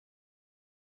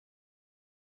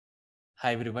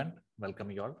Hi everyone,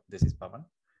 welcome you all. This is Pavan.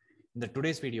 In the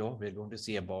today's video, we're going to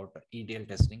see about ETL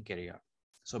testing career.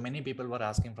 So many people were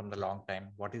asking from the long time,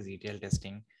 what is ETL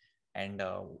testing and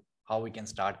how we can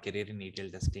start career in ETL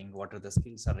testing, what are the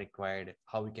skills are required,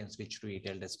 how we can switch to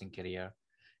ETL testing career,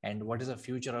 and what is the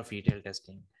future of ETL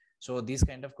testing. So these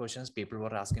kind of questions people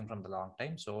were asking from the long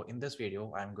time. So in this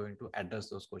video, I'm going to address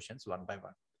those questions one by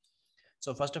one.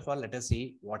 So first of all, let us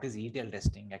see what is ETL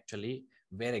testing actually,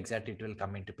 where exactly it will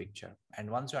come into picture.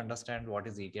 And once you understand what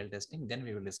is ETL testing, then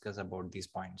we will discuss about these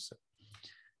points.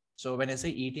 So when I say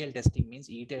ETL testing means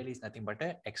ETL is nothing but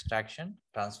a extraction,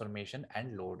 transformation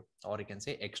and load, or you can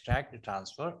say extract,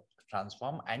 transfer,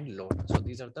 transform and load. So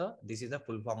this is the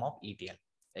full form of ETL: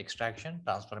 extraction,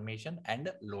 transformation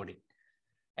and loading.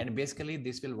 And basically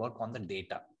this will work on the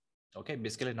data. Okay,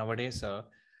 basically nowadays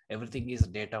everything is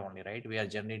data only, right? We are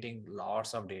generating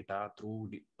lots of data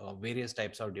through various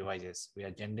types of devices. We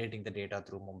are generating the data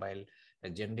through mobile, we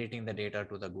are generating the data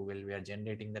to the Google, we are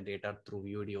generating the data through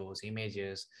videos,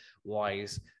 images,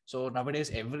 voice. So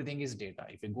nowadays everything is data.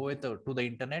 If you go to the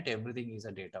internet, everything is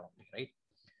a data only, right?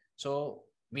 So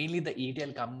mainly the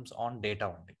ETL comes on data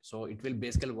only. So it will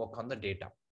basically work on the data.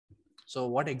 So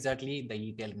what exactly the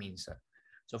ETL means?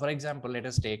 So for example, let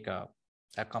us take a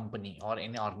company or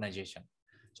any organization.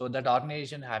 So that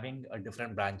organization having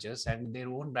different branches and their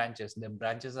own branches, the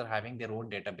branches are having their own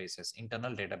databases,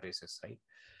 internal databases, right?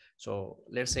 So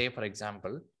let's say, for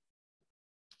example,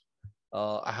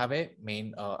 I have a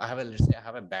let's say I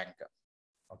have a bank.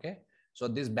 Okay. So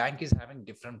this bank is having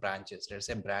different branches. Let's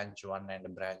say branch 1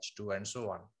 and branch 2 and so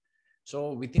on.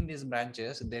 So within these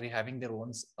branches, they're having their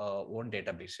own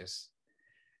databases.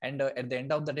 And at the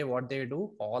end of the day, what they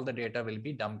do, all the data will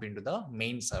be dumped into the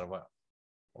main server.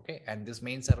 Okay, and this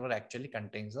main server actually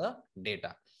contains the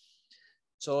data.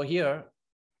 So here,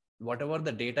 whatever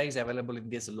the data is available in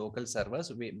these local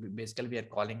servers, we are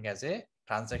calling as a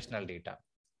transactional data,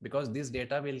 because this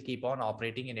data will keep on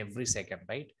operating in every second,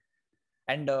 right?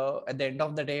 And at the end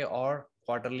of the day or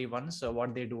quarterly once,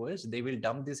 what they do is they will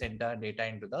dump this entire data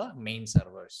into the main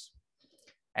servers.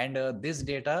 And this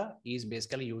data is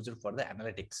basically used for the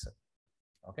analytics.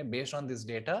 Okay, based on this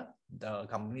data, the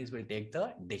companies will take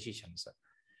the decisions.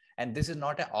 And this is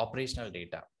not an operational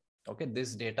data. Okay,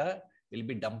 this data will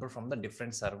be dumped from the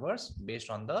different servers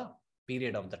based on the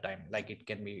period of the time. Like it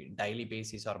can be daily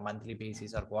basis or monthly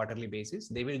basis or quarterly basis.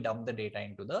 They will dump the data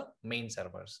into the main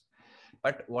servers.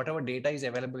 But whatever data is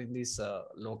available in these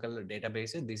local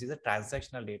databases, this is a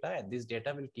transactional data, and this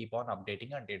data will keep on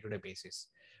updating on day-to-day basis.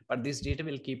 But this data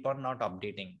will keep on not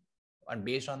updating, and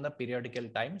based on the periodical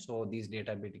time. So these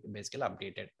data basically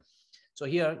updated. So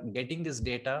here, getting this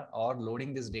data or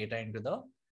loading this data into the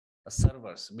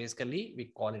servers, basically we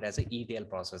call it as a ETL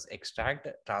process: extract,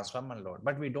 transform and load.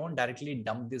 But we don't directly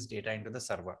dump this data into the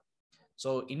server.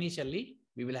 So initially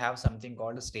we will have something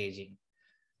called staging,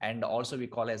 and also we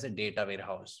call as a data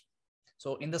warehouse.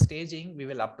 So in the staging, we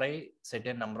will apply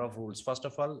certain number of rules. First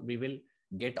of all, we will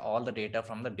get all the data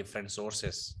from the different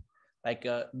sources. Like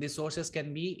these sources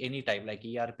can be any type, like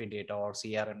ERP data or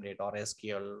CRM data or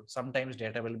SQL. Sometimes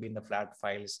data will be in the flat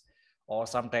files, or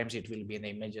sometimes it will be in the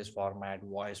images format,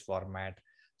 voice format.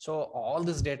 So all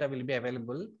this data will be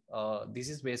available. This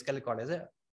is basically called as a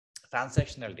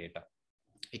transactional data.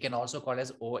 You can also call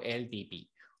as OLTP,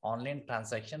 online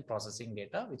transaction processing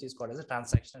data, which is called as a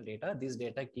transactional data. This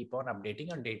data keep on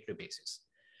updating on day-to-day basis.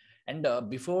 And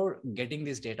before getting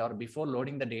this data or before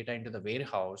loading the data into the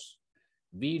warehouse,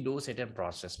 we do certain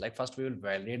process. Like first we will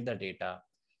validate the data,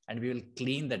 and we will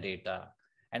clean the data,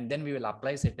 and then we will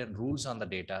apply certain rules on the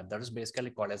data. That is basically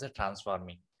called as a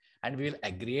transforming. And we will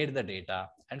aggregate the data,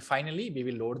 and finally we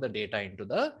will load the data into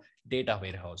the data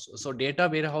warehouse. So data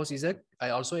warehouse is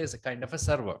also is a kind of a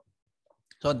server.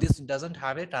 So this doesn't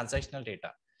have a transactional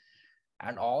data,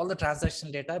 and all the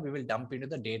transactional data we will dump into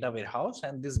the data warehouse,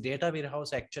 and this data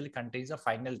warehouse actually contains the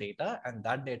final data, and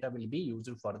that data will be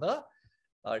used for the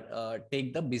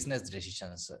take the business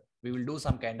decisions. We will do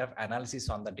some kind of analysis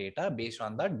on the data. Based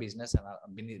on that, business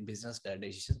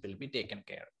decisions will be taken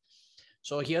care.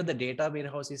 So here the data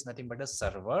warehouse is nothing but a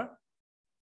server,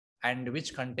 and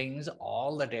which contains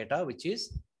all the data which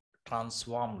is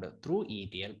transformed through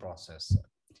ETL process: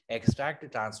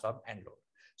 extract, transform and load.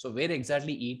 So where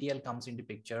exactly ETL comes into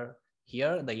picture?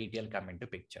 Here the ETL come into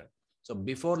picture. So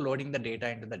before loading the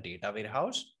data into the data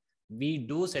warehouse, we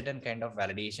do certain kind of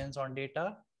validations on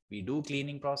data, we do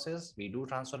cleaning process, we do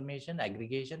transformation,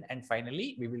 aggregation, and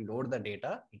finally we will load the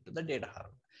data into the data hub.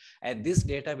 And this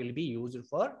data will be used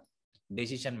for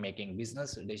decision making.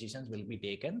 Business decisions will be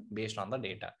taken based on the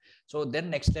data. So then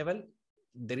next level,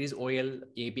 there is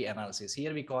OLAP analysis.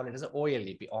 Here we call it as a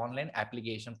OLAP, online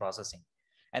application processing.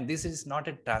 And this is not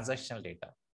a transactional data.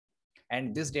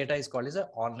 And this data is called as a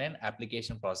online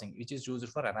application processing, which is used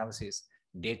for analysis,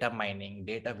 data mining,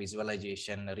 data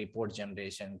visualization, report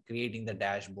generation, creating the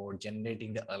dashboard,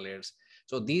 generating the alerts.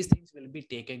 So these things will be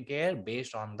taken care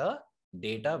based on the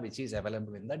data which is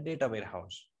available in the data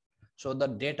warehouse. So the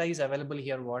data is available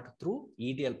here what? Through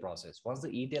ETL process. Once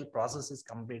the ETL process is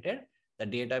completed, the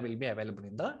data will be available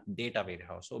in the data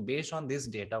warehouse. So based on this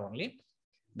data only,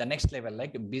 the next level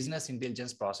like business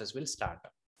intelligence process will start.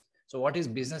 So what is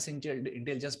business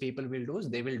intelligence people will do is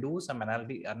they will do some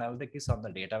analytics on the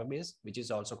database, which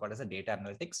is also called as a data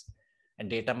analytics, and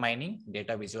data mining,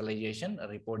 data visualization,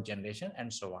 report generation,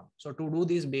 and so on. So to do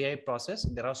this BI process,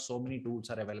 there are so many tools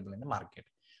are available in the market.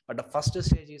 But the first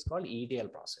stage is called ETL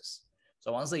process.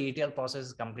 So once the ETL process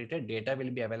is completed, data will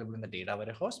be available in the data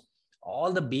warehouse.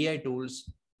 All the BI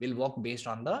tools will work based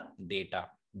on the data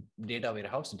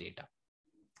warehouse data.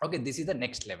 Okay, this is the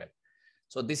next level.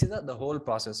 So this is the whole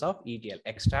process of ETL,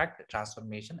 extract,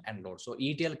 transformation, and load. So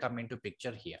ETL come into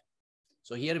picture here.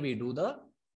 So here we do the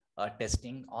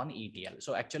testing on ETL.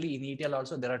 So actually in ETL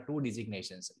also there are two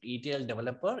designations, ETL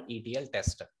developer, ETL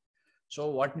tester. So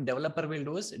what developer will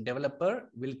do is developer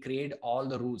will create all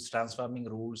the rules, transforming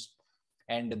rules,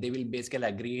 and they will basically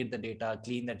aggregate the data,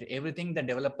 clean that, everything the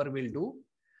developer will do.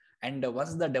 And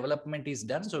once the development is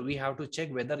done, so we have to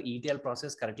check whether ETL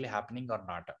process correctly happening or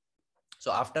not.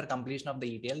 So after completion of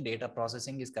the ETL, data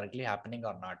processing is correctly happening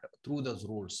or not through those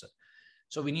rules.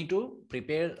 So we need to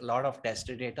prepare a lot of test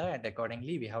data, and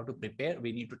accordingly we have to prepare,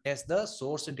 we need to test the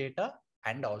source data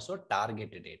and also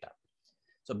target data.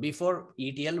 So before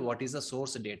ETL, what is the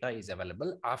source data is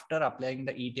available? After applying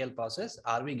the ETL process,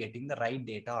 are we getting the right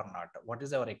data or not? What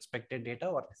is our expected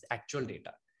data? What is actual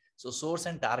data? So source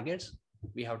and targets,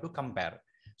 we have to compare.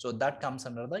 So that comes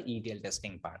under the ETL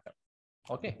testing part.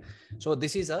 Okay, so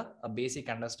this is a basic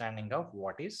understanding of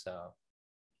what is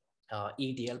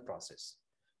ETL process.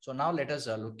 So now let us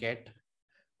look at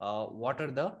what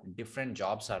are the different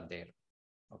jobs are there.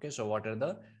 Okay, so what are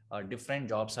the different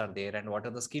jobs are there and what are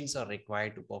the skills are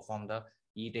required to perform the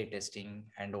ETL testing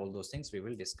and all those things we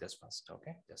will discuss first.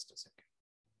 Okay, just a second.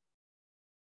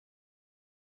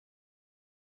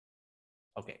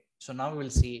 Okay, so now we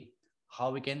will see how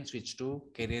we can switch to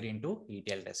career into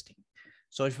ETL testing.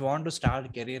 So if you want to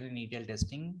start career in ETL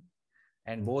testing,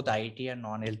 and both IT and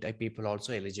non-IT people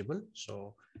also eligible.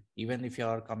 So even if you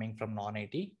are coming from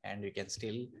non-IT, and you can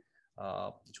still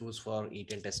choose for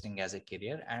ETL testing as a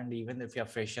career. And even if you're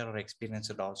fresher or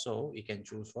experienced also, you can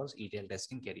choose for ETL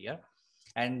testing career.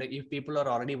 And if people are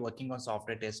already working on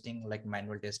software testing, like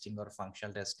manual testing or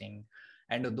functional testing,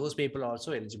 and those people are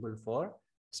also eligible for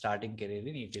starting career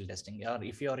in ETL testing. Or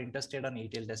if you are interested on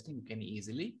ETL testing, you can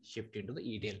easily shift into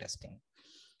the ETL testing.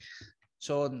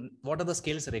 So what are the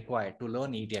skills required to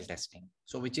learn ETL testing?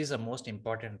 So which is the most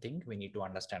important thing we need to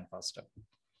understand first.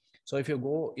 So if you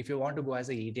want to go as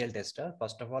a ETL tester,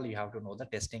 first of all, you have to know the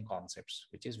testing concepts,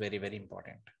 which is very, very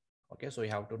important. Okay, so you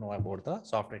have to know about the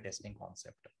software testing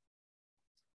concept.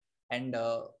 And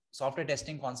software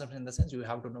testing concepts in the sense you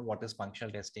have to know what is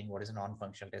functional testing, what is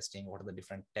non-functional testing, what are the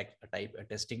different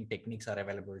testing techniques are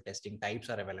available, testing types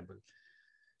are available.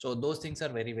 So those things are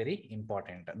very, very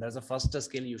important. There's a first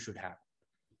skill you should have.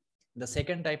 The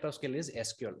second type of skill is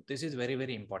SQL. This is very,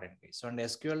 very important. So in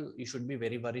SQL, you should be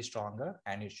very, very stronger,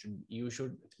 and you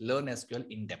should learn SQL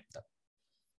in depth.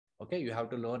 Okay, you have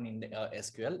to learn in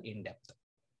SQL in depth.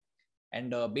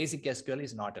 And basic SQL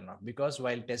is not enough, because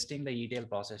while testing the ETL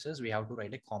processes, we have to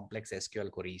write a complex SQL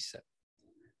queries,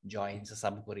 joins,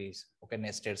 subqueries, okay,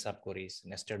 nested subqueries,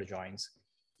 nested joins.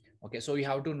 Okay, so you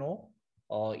have to know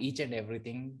each and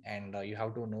everything, and you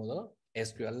have to know the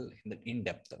SQL in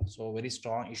depth. So very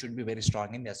strong, you should be very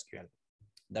strong in SQL.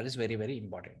 That is very, very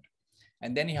important.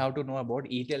 And then you have to know about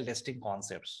ETL testing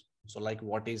concepts. So like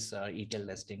what is ETL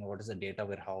testing, what is the data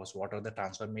warehouse, what are the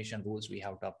transformation rules we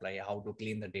have to apply, how to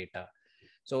clean the data.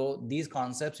 So these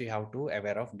concepts you have to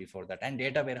aware of before that. And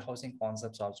data warehousing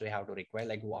concepts also you have to require,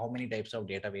 like how many types of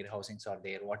data warehousings are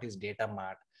there, what is data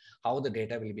mart, how the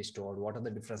data will be stored, what are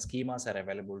the different schemas are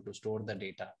available to store the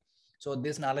data. So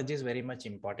this knowledge is very much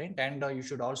important. And you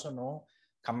should also know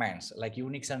commands like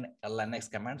Unix and Linux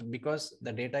commands, because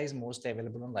the data is mostly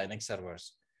available on Linux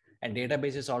servers, and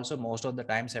database is also most of the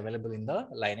times available in the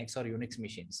Linux or Unix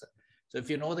machines. So if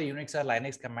you know the Unix or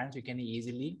Linux commands, you can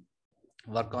easily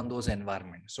work on those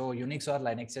environments. So Unix or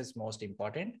Linux is most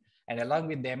important, and along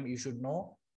with them you should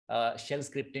know shell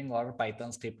scripting or Python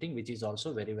scripting, which is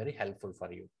also very, very helpful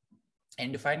for you.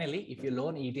 And finally, if you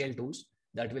learn ETL tools,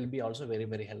 that will be also very,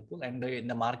 very helpful. And in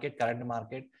the market, current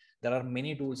market, There are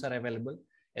many tools are available,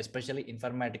 especially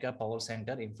Informatica Power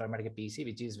Center, Informatica PC,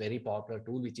 which is very popular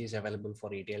tool, which is available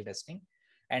for ETL testing.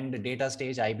 And Data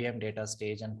Stage, IBM Data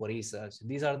Stage, and Query Search.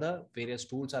 These are the various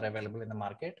tools are available in the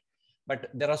market. But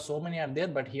there are so many are there,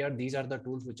 but here these are the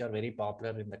tools which are very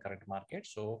popular in the current market.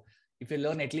 So if you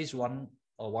learn at least one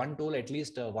tool, at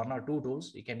least one or two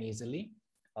tools, you can easily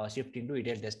shift into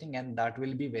ETL testing, and that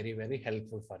will be very, very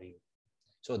helpful for you.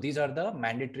 So these are the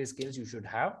mandatory skills you should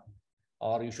have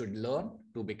or you should learn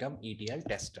to become ETL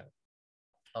tester.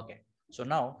 Okay. So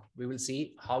now we will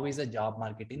see how is the job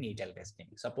market in ETL testing.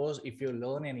 Suppose if you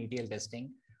learn in ETL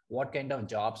testing, what kind of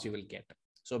jobs you will get.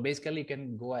 So basically you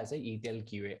can go as a ETL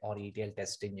QA or ETL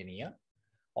test engineer,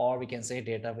 or we can say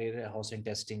data warehouse and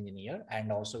test engineer,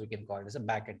 and also we can call it as a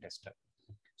backend tester.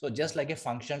 So just like a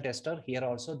functional tester, here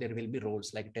also there will be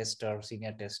roles like tester,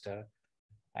 senior tester,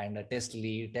 and a test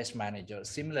lead, test manager.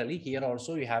 Similarly, here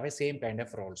also you have a same kind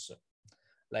of roles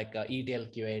like ETL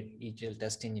QA, ETL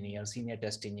test engineer, senior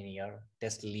test engineer,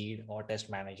 test lead, or test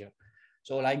manager.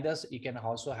 So like this, you can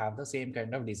also have the same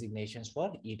kind of designations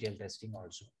for ETL testing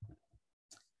also.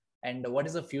 And what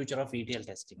is the future of ETL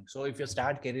testing? So if you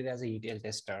start career as a ETL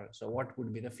tester, so what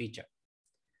would be the feature?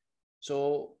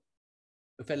 So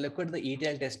if I look at the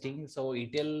ETL testing, so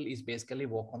ETL is basically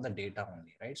work on the data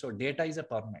only, right? So data is a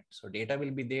permanent. So data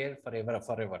will be there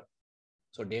forever.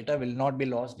 So data will not be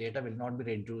lost, data will not be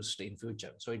reduced in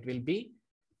future. So it will be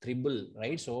triple,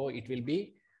 right? So it will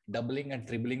be doubling and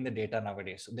tripling the data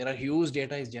nowadays. So there are huge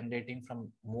data is generating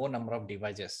from more number of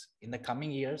devices. In the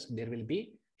coming years, there will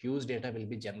be huge data will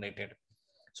be generated.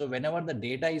 So whenever the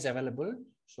data is available,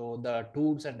 so the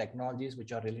tools and technologies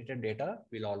which are related data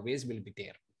will always will be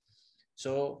there.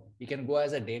 So you can go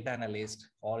as a data analyst,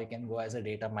 or you can go as a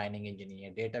data mining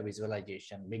engineer, data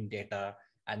visualization, big data,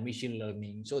 and machine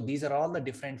learning. So these are all the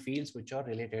different fields which are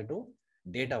related to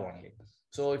data only.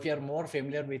 So if you are more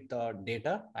familiar with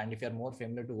data, and if you are more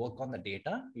familiar to work on the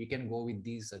data, you can go with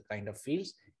these kind of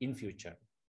fields in future.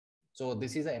 So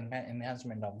this is an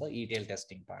enhancement of the ETL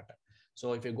testing part.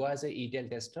 So if you go as a ETL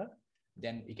tester,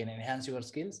 then you can enhance your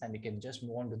skills and you can just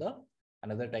move on to the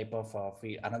another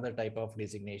type of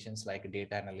designations like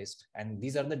data analyst. And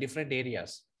these are the different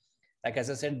areas. Like as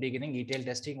I said, beginning ETL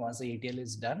testing, once the ETL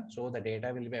is done, so the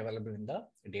data will be available in the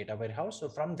data warehouse. So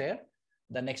from there,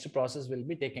 the next process will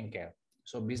be taken care.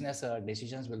 So business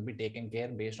decisions will be taken care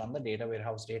based on the data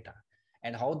warehouse data.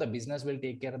 And how the business will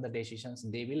take care of the decisions,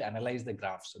 they will analyze the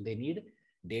graphs. So they need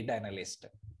data analyst,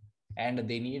 and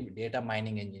they need data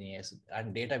mining engineers,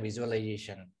 and data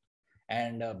visualization,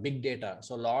 and big data.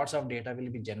 So lots of data will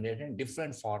be generated in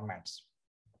different formats.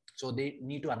 So they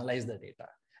need to analyze the data.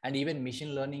 And even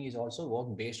machine learning is also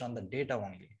work based on the data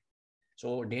only.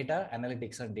 So data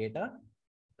analytics and data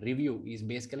review is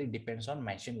basically depends on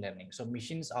machine learning. So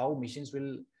how machines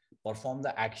will perform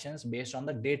the actions based on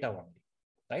the data only,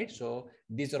 right? So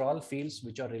these are all fields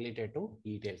which are related to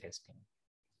ETL testing.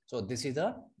 So this is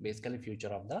the basically future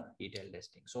of the ETL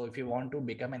testing. So if you want to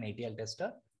become an ETL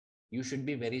tester, you should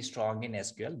be very strong in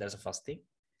SQL. That's the first thing.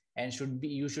 And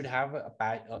you should have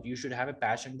a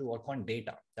passion to work on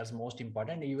data. That's most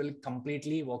important. You will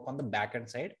completely work on the backend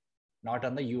side, not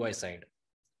on the UI side.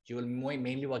 You will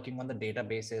mainly working on the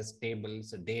databases,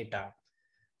 tables, data.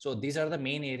 So these are the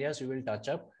main areas you will touch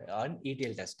up on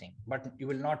ETL testing, but you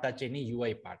will not touch any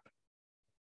UI part.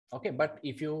 Okay, but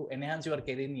if you enhance your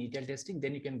career in ETL testing,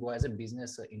 then you can go as a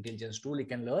business intelligence tool. You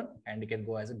can learn, and you can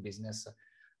go as a business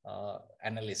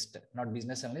analyst, not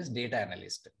business analyst, data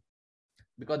analyst.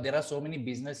 Because there are so many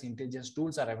business intelligence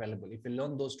tools are available. If you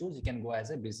learn those tools, you can go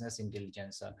as a business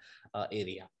intelligence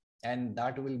area, and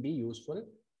that will be useful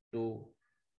to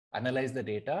analyze the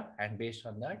data, and based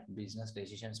on that, business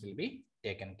decisions will be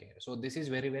taken care. So this is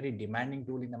very, very demanding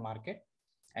tool in the market.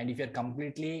 And if you're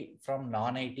completely from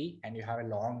non-IT and you have a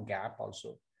long gap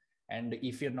also, and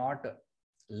if you're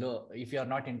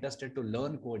not interested to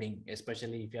learn coding,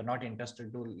 especially if you're not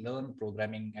interested to learn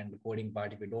programming and coding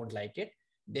part, if you don't like it,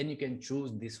 then you can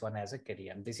choose this one as a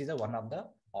career. This is one of the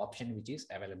option which is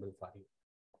available for you.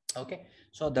 Okay,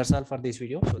 so that's all for this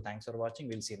video. So thanks for watching.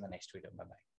 We'll see you in the next video. Bye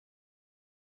bye.